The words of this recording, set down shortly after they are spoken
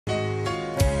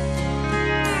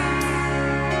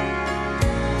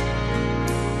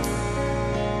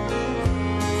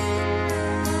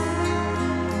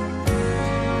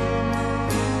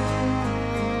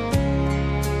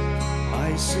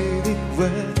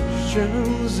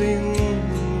questions in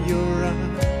your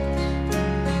eyes.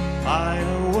 I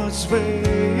know what's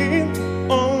weighing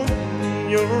on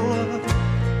your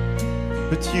mind,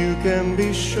 but you can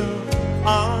be sure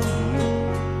I know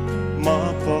my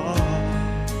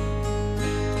part.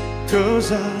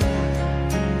 'Cause I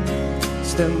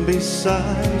stand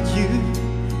beside you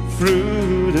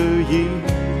through the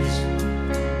years.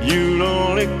 You'll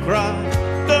only cry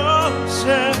those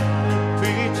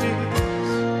happy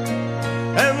tears,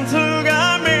 and though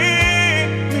I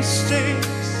make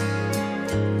mistakes,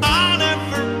 I'll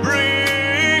never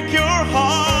break your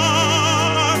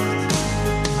heart.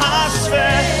 I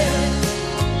swear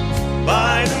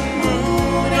by the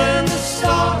moon and the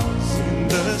stars in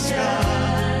the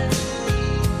sky,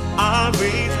 I'll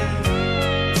be there.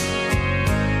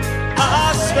 I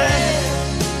swear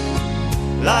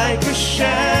like a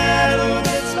shadow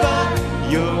that's by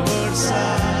your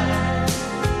side,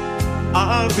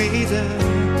 I'll be there.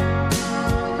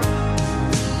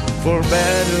 For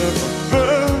better or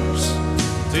worse,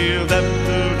 till death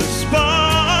do us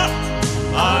part,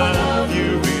 I love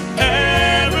you with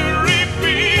every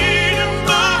beat of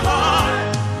my heart.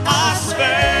 I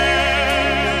swear.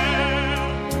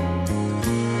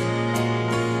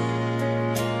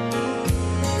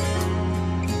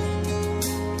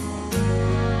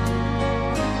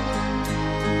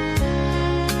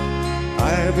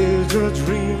 I build your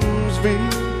dreams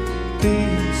with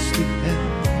these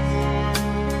hands.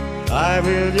 I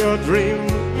build your dream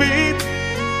with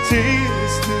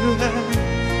tears to have.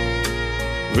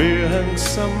 We'll hang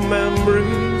some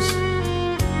memories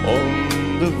on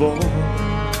the wall,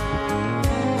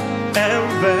 and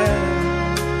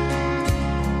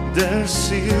there's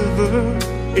silver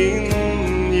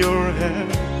in your hair.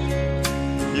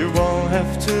 You won't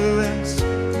have to ask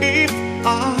if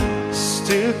I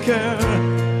still care,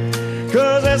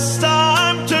 'cause as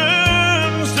time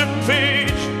turns the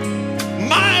page,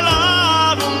 my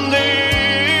love won't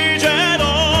age at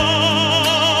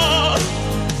all.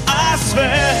 I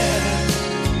swear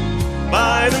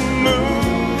by the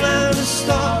moon and the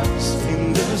stars in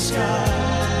the sky,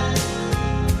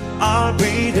 I'll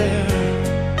be there.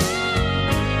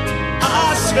 I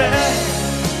swear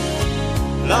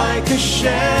like a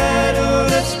shadow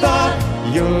that's by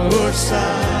your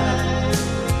side,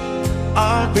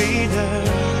 I'll be there.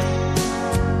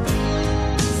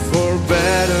 For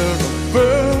better or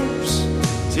worse,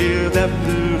 till death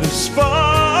do us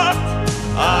part,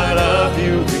 I love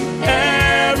you with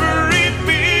every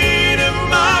beat of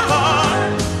my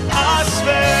heart. I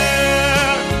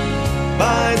swear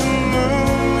by the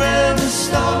moon and the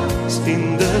stars in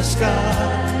the sky,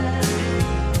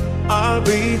 I'll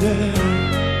be there.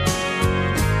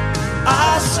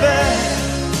 I swear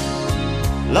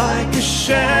like a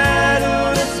shadow